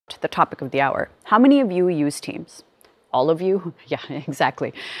the topic of the hour. How many of you use Teams? All of you? Yeah,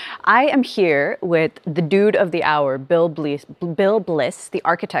 exactly. I am here with the dude of the hour, Bill Bliss, the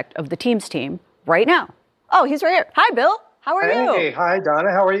architect of the Teams team, right now. Oh, he's right here. Hi, Bill. How are you? Hey, hi,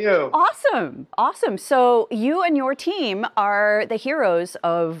 Donna. How are you? Awesome. Awesome. So you and your team are the heroes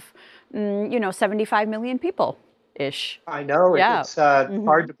of, 75 million people-ish. I know Yeah. it's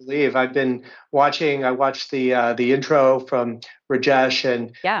hard to believe. I've been watching. I watched the intro from Rajesh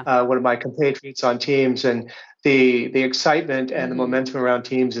and Yeah. one of my compatriots on Teams, and the excitement and the momentum around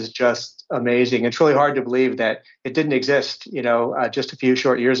Teams is just amazing. It's really hard to believe that it didn't exist, just a few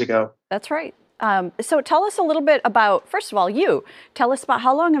short years ago. That's right. So tell us a little bit about, first of all, tell us about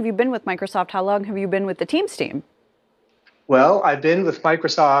how long have you been with Microsoft? How long have you been with the Teams team? Well, I've been with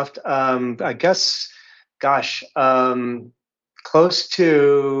Microsoft, I guess, gosh, close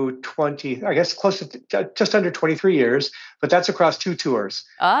to 20, I guess close to just under 23 years, but that's across two tours.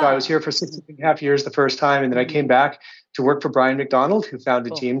 So I was here for 16.5 years the first time, and then I came back to work for Brian McDonald, who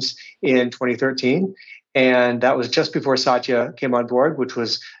founded Teams in 2013. And that was just before Satya came on board, which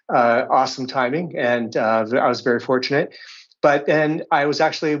was awesome timing. And I was very fortunate. But then I was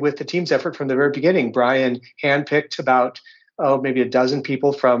actually with the Teams effort from the very beginning. Brian handpicked about, maybe a dozen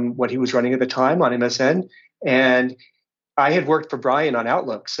people from what he was running at the time on MSN. And I had worked for Brian on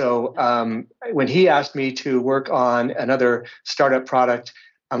Outlook. So when he asked me to work on another startup product,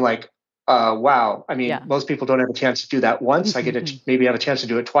 I'm like, wow. I mean, most people don't have a chance to do that once. I get to maybe have a chance to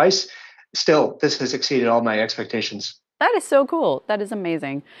do it twice. Still, this has exceeded all my expectations. That is so cool. That is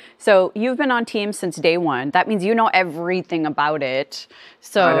amazing. So you've been on Teams since day one. That means you know everything about it.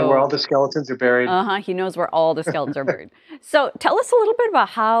 So I know where all the skeletons are buried. He knows where all the skeletons are buried. So tell us a little bit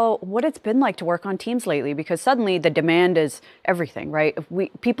about what it's been like to work on Teams lately, because suddenly the demand is everything, right?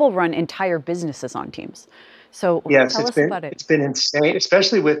 People run entire businesses on Teams. So yes, tell us about it. It's been insane,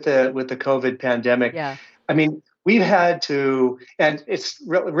 especially with the COVID pandemic. Yeah. I mean, we've had to, and it's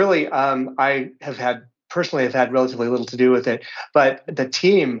really, I have had personally have had relatively little to do with it, but the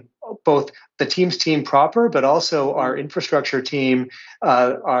team, both the Teams team proper, but also our infrastructure team,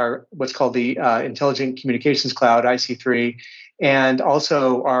 our what's called the Intelligent Communications Cloud (IC3), and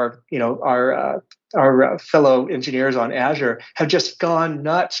also our fellow engineers on Azure have just gone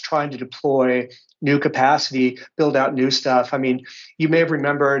nuts trying to deploy new capacity, build out new stuff. I mean, you may have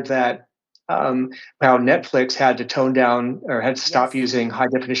remembered that how Netflix had to tone down or had to stop using high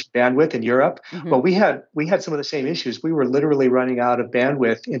definition bandwidth in Europe. Well, we had some of the same issues. We were literally running out of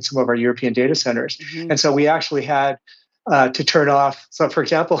bandwidth in some of our European data centers, and so we actually had to turn off. So, for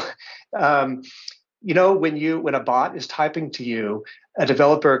example, when a bot is typing to you, a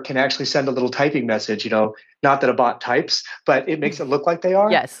developer can actually send a little typing message. Not that a bot types, but it makes it look like they are.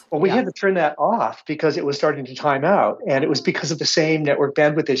 Yes. Well, we had to turn that off because it was starting to time out, and it was because of the same network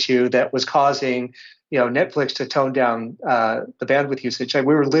bandwidth issue that was causing, Netflix to tone down the bandwidth usage. And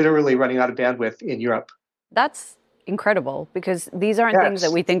we were literally running out of bandwidth in Europe. That's incredible, because these aren't things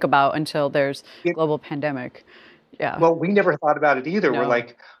that we think about until there's global pandemic. Yeah. Well, we never thought about it either. No. We're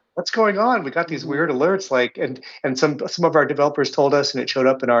like, what's going on? We got these weird alerts, and some of our developers told us, and it showed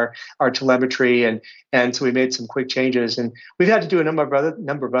up in our telemetry, and so we made some quick changes, and we've had to do a number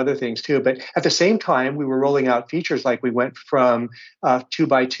of other things too. But at the same time, we were rolling out features like we went from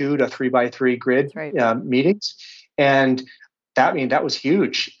 2x2 to 3x3 grid meetings, and that was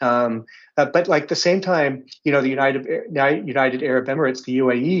huge. But like the same time, the United Arab Emirates, the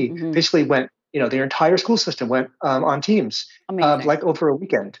UAE, basically went. Their entire school system went on Teams, like over a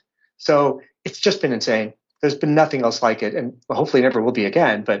weekend. So it's just been insane. There's been nothing else like it, and hopefully never will be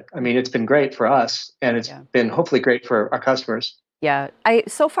again. But I mean, it's been great for us, and it's been hopefully great for our customers. Yeah,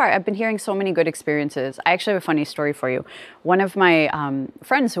 so far I've been hearing so many good experiences. I actually have a funny story for you. One of my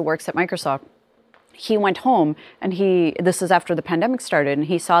friends who works at Microsoft, he went home, and this is after the pandemic started, and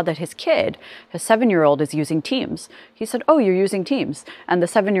he saw that his 7-year-old is using Teams. He said, "Oh, you're using Teams?" And the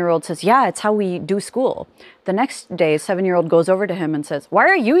 7-year-old says, "Yeah, it's how we do school." The next day, 7-year-old goes over to him and says, "Why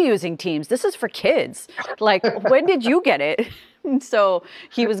are you using Teams? This is for kids. Like, when did you get it?" So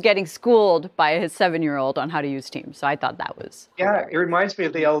he was getting schooled by his 7-year-old on how to use Teams. So I thought that was hilarious. It reminds me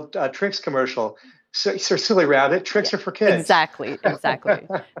of the old Tricks commercial. So, silly rabbit, tricks are for kids. Exactly.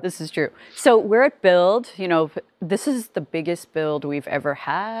 This is true. So we're at Build. This is the biggest build we've ever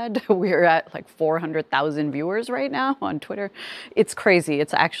had. We're at like 400,000 viewers right now on Twitter. It's crazy.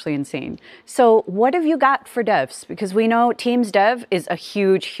 It's actually insane. So what have you got for devs? Because we know Teams Dev is a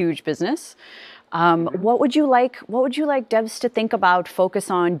huge, huge business. What would you like devs to think about,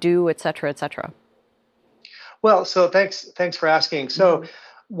 focus on, do, et cetera, et cetera? Well, so thanks for asking. So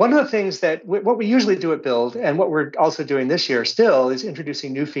one of the things that what we usually do at Build, and what we're also doing this year still, is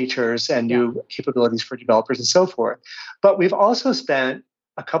introducing new features and Yeah. new capabilities for developers and so forth. But we've also spent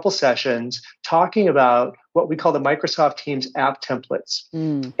a couple sessions talking about what we call the Microsoft Teams app templates.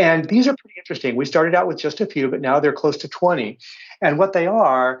 And these are pretty interesting. We started out with just a few, but now they're close to 20. And what they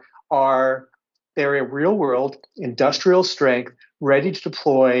are they're a real world industrial strength, ready to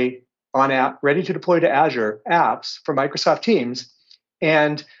deploy to Azure apps for Microsoft Teams.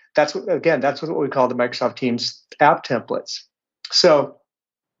 And that's what we call the Microsoft Teams app templates. So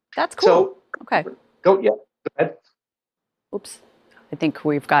that's cool. Okay. Go ahead. Oops. I think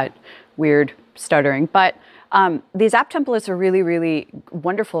we've got weird stuttering, but these app templates are really, really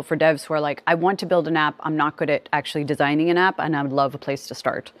wonderful for devs who are like, I want to build an app. I'm not good at actually designing an app, and I would love a place to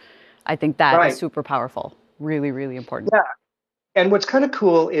start. I think that is super powerful. Really, really important. Yeah. And what's kind of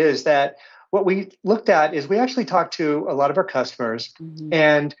cool is that what we looked at is we actually talked to a lot of our customers,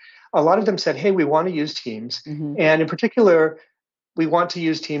 and a lot of them said, hey, we want to use Teams. And in particular, we want to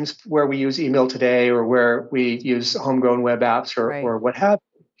use Teams where we use email today, or where we use homegrown web apps, or what have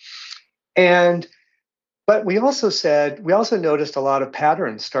you. But we also noticed a lot of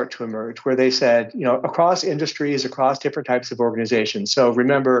patterns start to emerge where they said, across industries, across different types of organizations. So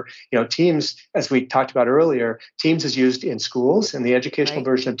remember, Teams, as we talked about earlier, Teams is used in schools in the educational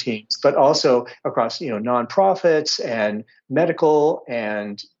version of Teams, but also across, nonprofits and medical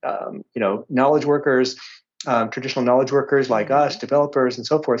and, knowledge workers, traditional knowledge workers like us, developers, and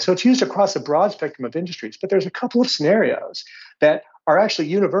so forth. So it's used across a broad spectrum of industries. But there's a couple of scenarios that are actually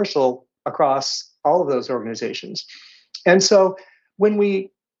universal across all of those organizations. And so when we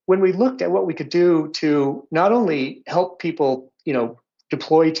looked at what we could do to not only help people,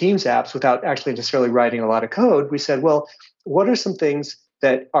 deploy Teams apps without actually necessarily writing a lot of code, we said, well, what are some things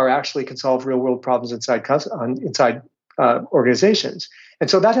that are actually can solve real world problems inside organizations? And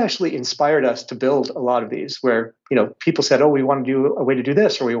so that actually inspired us to build a lot of these where, people said, oh, we want to do a way to do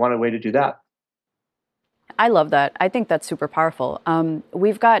this, or we want a way to do that. I love that. I think that's super powerful.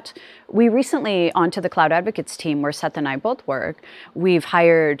 We recently, onto the Cloud Advocates team where Seth and I both work, we've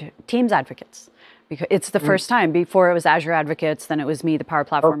hired Teams advocates. Because it's the first time. Before it was Azure advocates, then it was me, the Power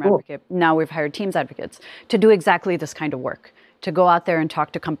Platform advocate. Now we've hired Teams advocates to do exactly this kind of work, to go out there and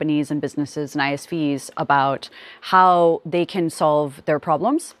talk to companies and businesses and ISVs about how they can solve their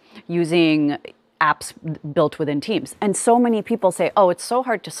problems using apps built within Teams. And so many people say, oh, it's so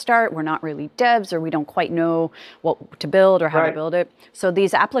hard to start. We're not really devs, or we don't quite know what to build or how to build it. So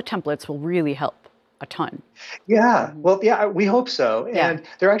these applet templates will really help a ton. Yeah, well, yeah, we hope so. And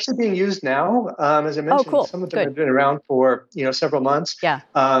they're actually being used now. As I mentioned, some of them have been around for several months. Yeah.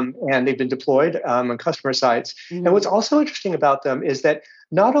 And they've been deployed on customer sites. And what's also interesting about them is that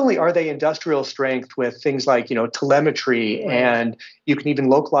not only are they industrial strength with things like telemetry, and you can even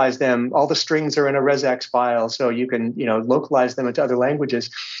localize them. All the strings are in a resx file, so you can localize them into other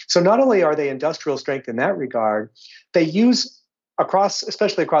languages. So not only are they industrial strength in that regard, they use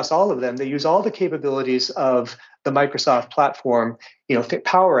especially across all of them, they use all the capabilities of the Microsoft platform,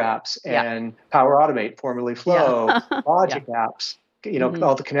 Power Apps and Power Automate, formerly Flow, Logic Apps,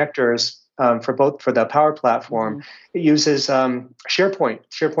 all the connectors for the Power Platform. It uses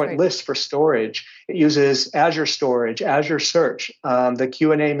SharePoint lists for storage. It uses Azure Storage, Azure Search, the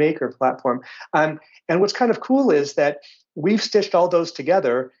Q&A Maker platform. And what's kind of cool is that we've stitched all those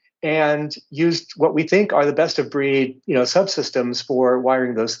together and used what we think are the best of breed, subsystems for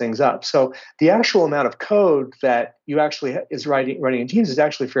wiring those things up. So the actual amount of code that you actually is running in Teams is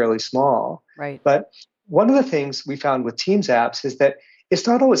actually fairly small. Right. But one of the things we found with Teams apps is that it's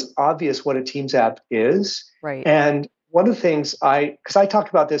not always obvious what a Teams app is. Right. And one of the things because I talked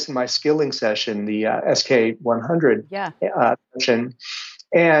about this in my skilling session, the SK100 session,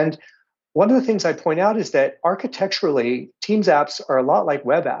 and one of the things I point out is that architecturally, Teams apps are a lot like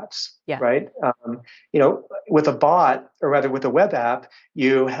web apps, right? With a bot, or rather with a web app,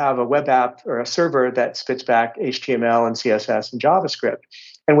 you have a web app or a server that spits back HTML and CSS and JavaScript.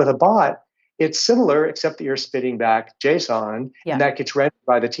 And with a bot, it's similar, except that you're spitting back JSON, and that gets rendered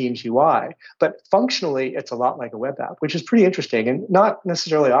by the Teams UI. But functionally, it's a lot like a web app, which is pretty interesting and not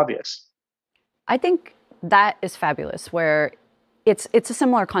necessarily obvious. I think that is fabulous, where it's a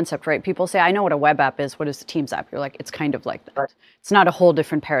similar concept, right? People say, I know what a web app is. What is a Teams app? You're like, it's kind of like that. Right. It's not a whole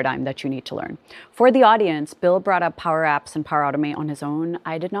different paradigm that you need to learn. For the audience, Bill brought up Power Apps and Power Automate on his own.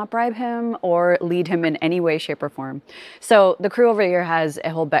 I did not bribe him or lead him in any way, shape, or form. So the crew over here has a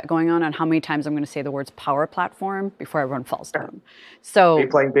whole bet going on how many times I'm going to say the words Power Platform before everyone falls down. So Are you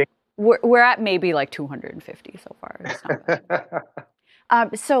playing big? We're at maybe like 250 so far. It's not bad.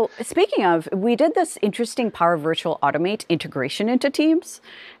 So speaking of, we did this interesting Power Virtual Automate integration into Teams.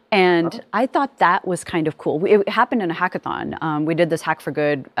 And I thought that was kind of cool. It happened in a hackathon. We did this Hack for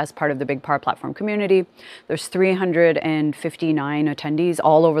Good as part of the big Power Platform community. There's 359 attendees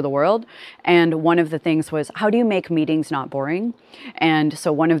all over the world. And one of the things was, how do you make meetings not boring? And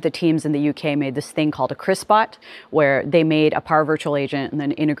so one of the teams in the UK made this thing called a ChrisBot, where they made a Power Virtual Agent and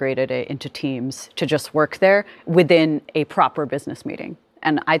then integrated it into Teams to just work there within a proper business meeting.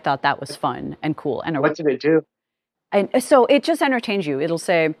 And I thought that was fun and cool. And What did it do? and so it just entertains you. It'll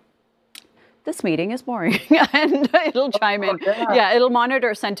say, this meeting is boring, and it'll chime in. Yeah. Yeah, it'll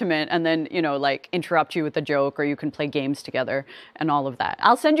monitor sentiment and then, like interrupt you with a joke, or you can play games together and all of that.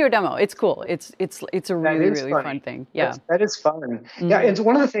 I'll send you a demo. It's cool. It's a really, really fun thing. Yeah. That is fun. Yeah. And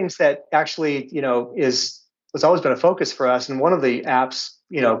one of the things that actually, has always been a focus for us. And one of the apps,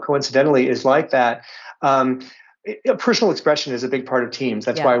 coincidentally is like that. Personal expression is a big part of Teams.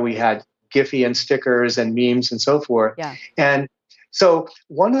 That's why we had Giphy and stickers and memes and so forth. Yeah. And so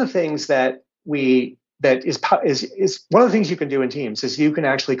one of the things that is one of the things you can do in Teams is you can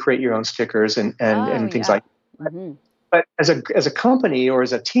actually create your own stickers and things like that. Mm-hmm. But as a company or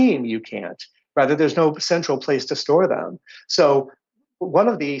as a team, you can't. Rather, there's no central place to store them. So one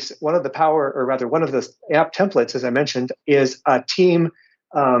of the app templates, as I mentioned, is a team.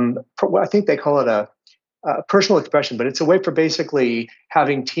 I think they call it a personal expression, but it's a way for basically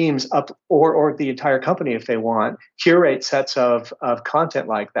having teams up or the entire company, if they want, curate sets of content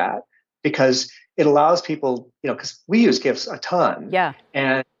like that, because it allows people, because we use GIFs a ton. Yeah.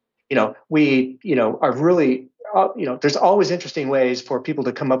 And, we, are really, there's always interesting ways for people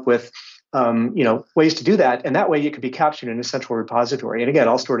to come up with, ways to do that. And that way it can be captured in a central repository. And again,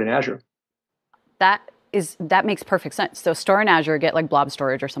 all stored in Azure. That makes perfect sense. So store in Azure, get like blob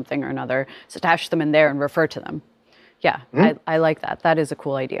storage or something or another, stash them in there and refer to them. Yeah, mm-hmm. I like that. That is a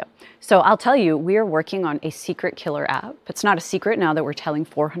cool idea. So I'll tell you, we are working on a secret killer app. It's not a secret now that we're telling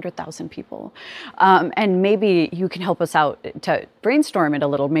 400,000 people. And maybe you can help us out to brainstorm it a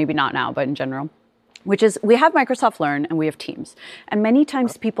little, maybe not now, but in general. Which is, we have Microsoft Learn and we have Teams. And many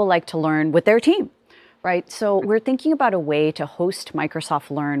times people like to learn with their team. Right? So we're thinking about a way to host Microsoft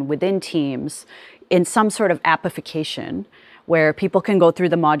Learn within Teams in some sort of appification where people can go through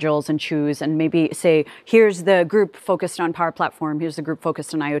the modules and choose and maybe say, here's the group focused on Power Platform, here's the group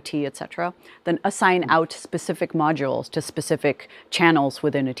focused on IoT, et cetera. Then assign out specific modules to specific channels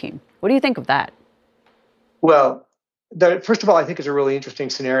within a team. What do you think of that? Well, first of all, I think it's a really interesting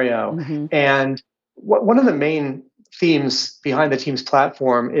scenario. Mm-hmm. And one of the main themes behind the Teams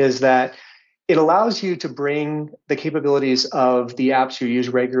platform is that it allows you to bring the capabilities of the apps you use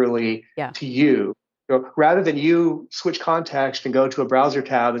regularly to you, rather than you switch context and go to a browser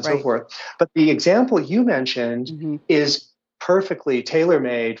tab and so forth. But the example you mentioned mm-hmm. is perfectly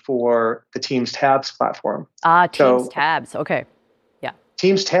tailor-made for the Teams Tabs platform. Teams Tabs. Okay. Yeah.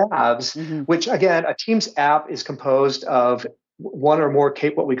 Teams Tabs, mm-hmm. which again, a Teams app is composed of one or more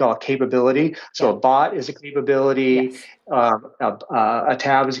what we call a capability. So a bot is a capability, yes. A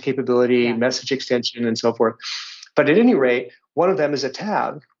tab is a capability, message extension, and so forth. But at any rate, one of them is a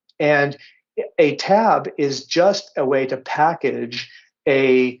tab. And a tab is just a way to package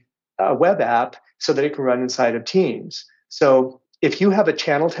a web app so that it can run inside of Teams. So if you have a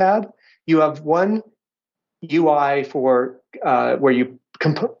channel tab, you have one UI for where you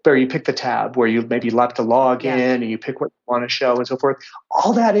pick the tab, where you maybe have to log in and you pick what you want to show and so forth.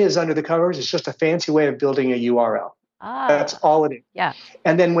 All that is under the covers is just a fancy way of building a URL. That's all it is. Yeah.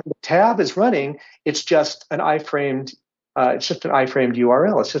 And then when the tab is running, it's just an iframed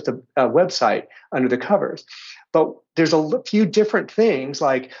URL. It's just a website under the covers. But there's a few different things,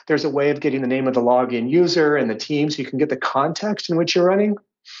 like there's a way of getting the name of the login user and the team, so you can get the context in which you're running.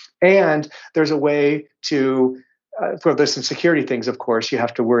 And there's a way to there's some security things, of course, you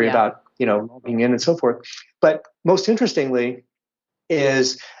have to worry about, logging in and so forth. But most interestingly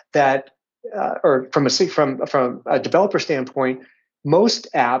is that, or from a developer standpoint, most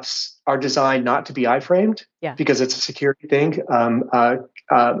apps are designed not to be iframed because it's a security thing. The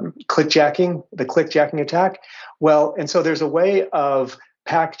clickjacking attack. Well, and so there's a way of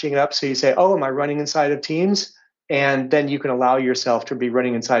packaging it up. So you say, oh, am I running inside of Teams? And then you can allow yourself to be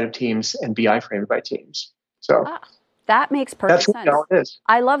running inside of Teams and be iframed by Teams. So that makes perfect sense. That's what it is.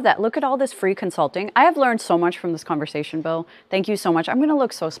 I love that. Look at all this free consulting. I have learned so much from this conversation, Bill. Thank you so much. I'm going to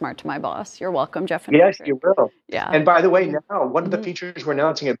look so smart to my boss. You're welcome, Jeff. Yes, you will. Yeah. And by the way, now one of the features we're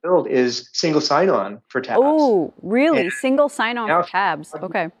announcing at Build is single sign-on for tabs. Oh, really? And single sign-on for tabs.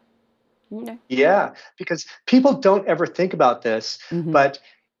 Okay. Yeah, because people don't ever think about this, but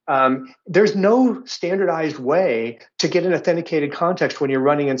there's no standardized way to get an authenticated context when you're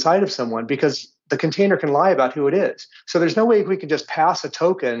running inside of someone, because the container can lie about who it is. So there's no way we can just pass a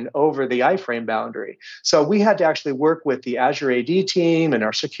token over the iframe boundary. So we had to actually work with the Azure AD team and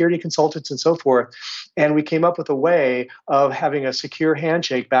our security consultants and so forth. And we came up with a way of having a secure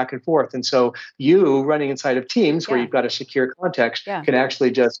handshake back and forth. And so you running inside of Teams where you've got a secure context can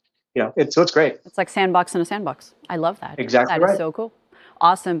actually just, it's great. It's like sandbox in a sandbox. I love that. Exactly right. That is so cool.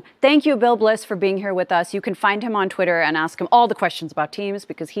 Awesome. Thank you, Bill Bliss, for being here with us. You can find him on Twitter and ask him all the questions about Teams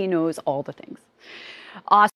because he knows all the things. Awesome.